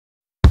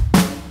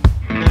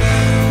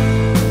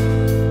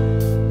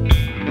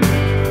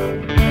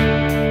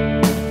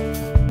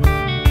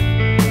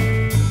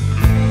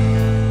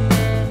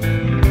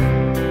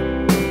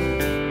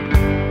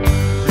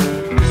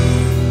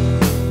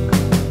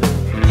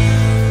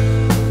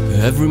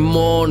Every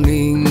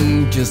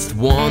morning, just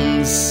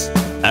once,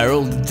 I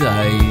roll the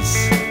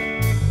dice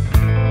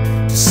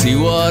to see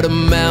what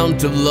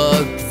amount of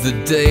luck the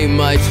day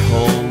might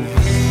hold.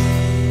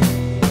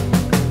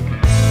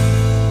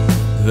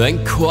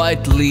 Then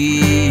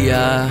quietly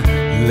I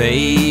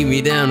lay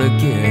me down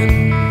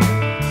again,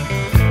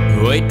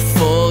 wait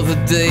for the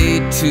day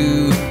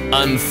to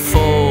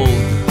unfold.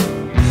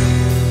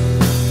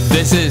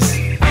 This is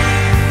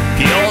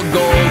pure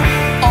gold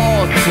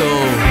auto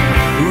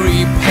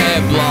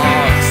repair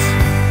blocks,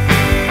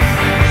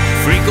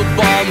 frequent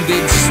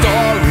bonded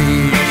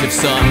storage of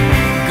some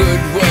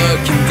good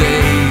working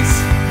days,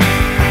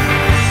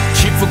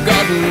 cheap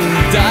forgotten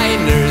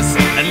diners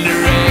under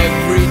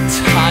every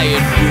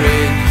tired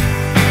bridge.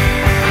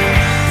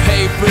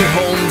 Paper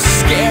homes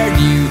scared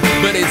you,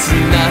 but it's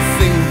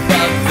nothing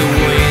but the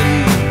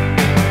wind.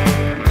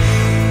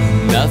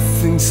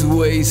 Nothing's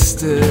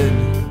wasted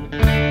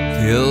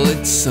till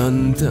it's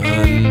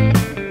undone.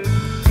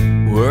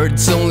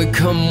 Words only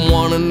come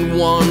one and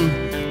one,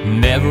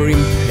 never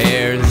in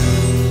pairs.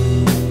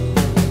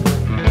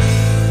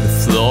 The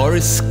floor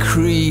is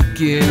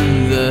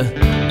creaking, the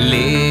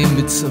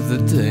limits of the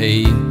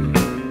day,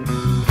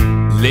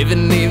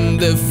 living in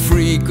the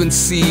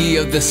frequency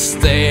of the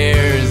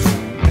stairs.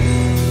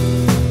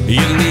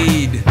 You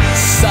need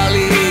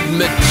solid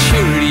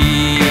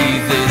maturity,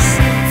 this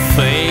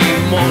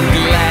fame won't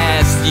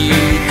last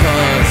you,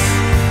 'cause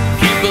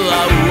people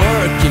are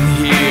working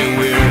here,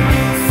 we're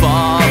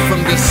far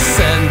from the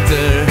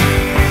center.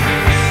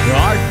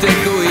 Art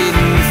Deco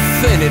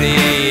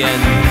infinity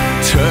and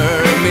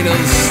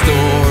terminal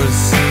stores,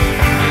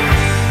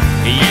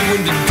 you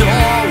in the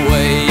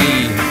doorway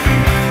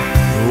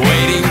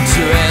waiting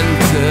to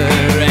enter,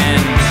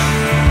 and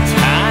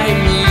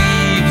time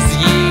leaves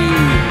you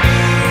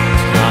behind.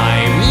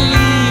 Time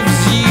leaves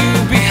you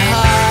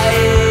behind.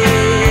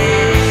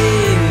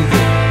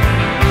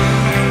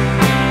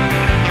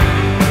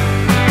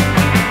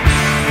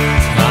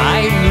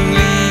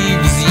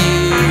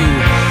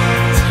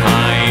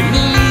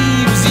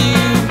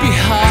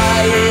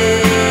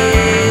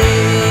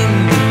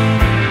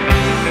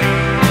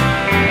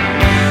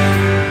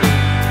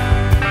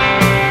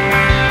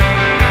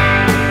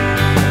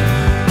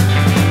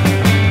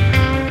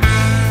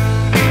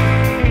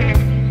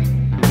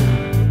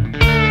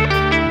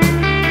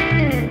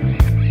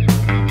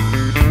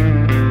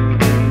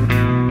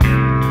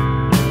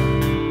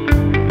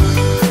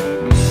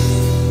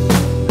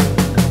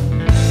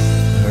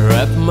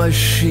 Wrap my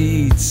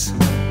sheets,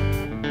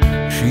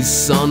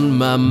 she's on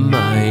my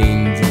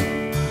mind.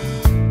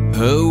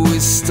 Her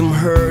wisdom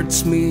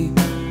hurts me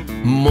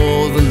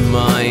more than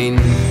mine.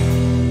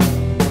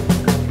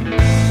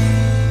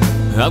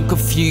 I'm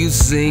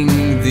confusing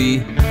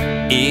the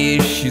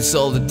issues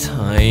all the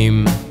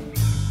time.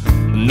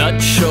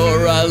 Not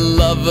sure I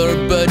love her,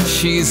 but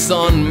she's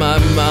on my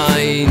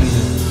mind.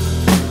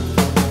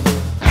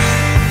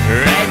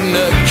 Riding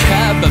a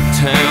cab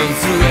uptown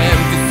through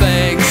empty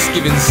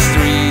Thanksgiving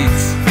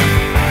streets,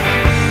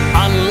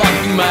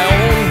 unlocking my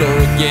own door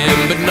again,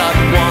 but not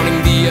wanting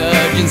the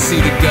urgency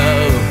to